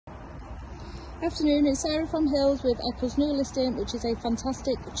Afternoon, it's Sarah from Hills with Eccles new listing, which is a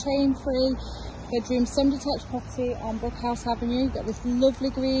fantastic chain-free bedroom semi-detached property on Brookhouse Avenue. You've got this lovely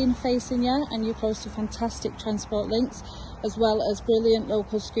green facing you, and you're close to fantastic transport links as well as brilliant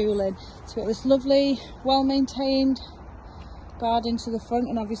local schooling. So you've got this lovely, well-maintained garden to the front,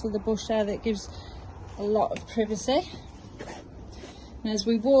 and obviously the bush there that gives a lot of privacy. And as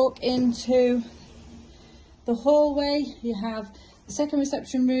we walk into the hallway, you have the second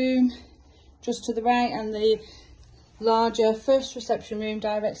reception room just to the right and the larger first reception room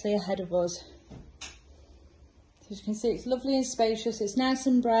directly ahead of us. So as you can see, it's lovely and spacious, it's nice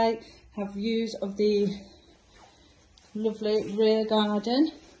and bright, have views of the lovely rear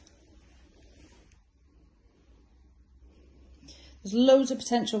garden. There's loads of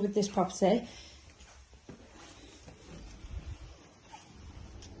potential with this property.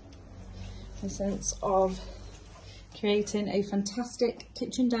 A sense of creating a fantastic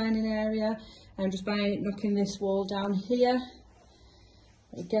kitchen dining area, and just by knocking this wall down here,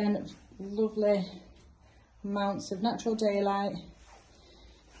 again, lovely amounts of natural daylight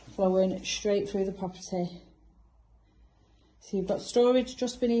flowing straight through the property. So you've got storage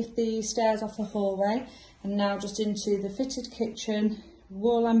just beneath the stairs off the hallway, and now just into the fitted kitchen,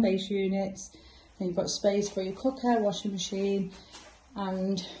 wall and base units, and you've got space for your cooker, washing machine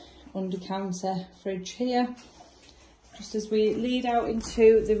and under counter fridge here. Just as we lead out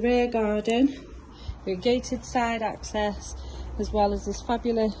into the rear garden, we have gated side access as well as this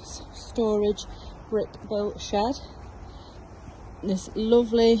fabulous storage brick built shed. This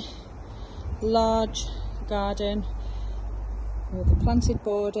lovely large garden with the planted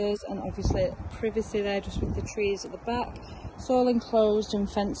borders and obviously privacy there just with the trees at the back. It's all enclosed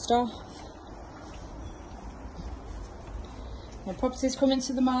and fenced off. Now, properties coming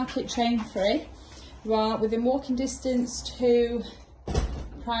to the market chain free. You are within walking distance to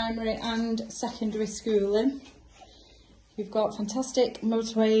primary and secondary schooling. You've got fantastic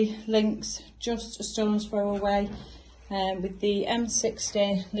motorway links just a stone's throw away, with the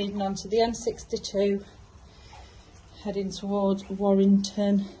M60 leading on to the M62 heading towards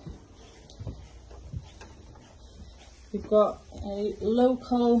Warrington. We've got a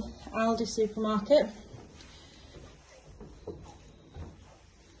local Aldi supermarket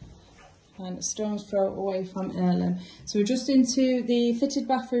and a stone's throw away from Earlham. So we're just into the fitted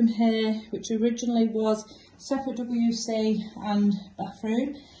bathroom here, which originally was separate WC and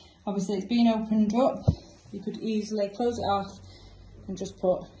bathroom. Obviously it's been opened up. You could easily close it off and just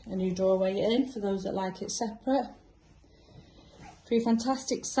put a new doorway in for those that like it separate. 3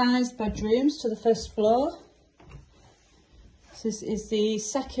 fantastic sized bedrooms to the first floor. So this is the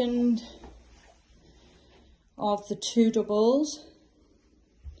second of the 2 doubles,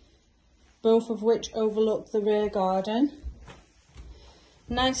 both of which overlook the rear garden.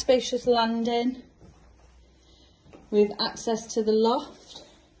 Nice spacious landing with access to the loft,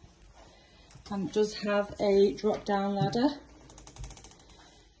 and it does have a drop down ladder.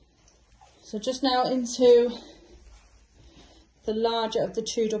 So just now into the larger of the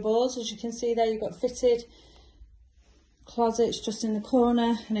 2 doubles. As you can see there, you've got fitted closets just in the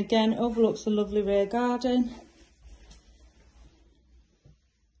corner, and again overlooks the lovely rear garden.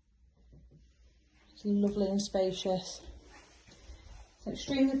 Lovely and spacious. It's an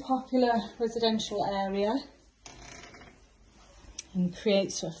extremely popular residential area and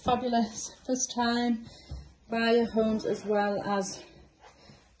creates a fabulous first time buyer homes as well as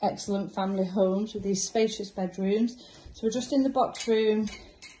excellent family homes with these spacious bedrooms. So we're just in the box room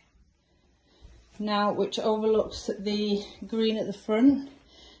now, which overlooks the green at the front.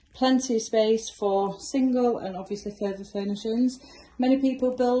 Plenty of space for single and obviously further furnishings. Many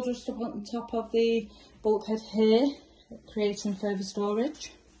people build just up on top of the bulkhead here, creating further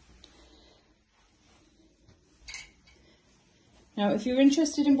storage. Now, if you're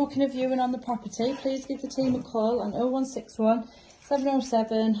interested in booking a viewing on the property, please give the team a call on 0161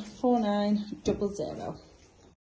 707 4900.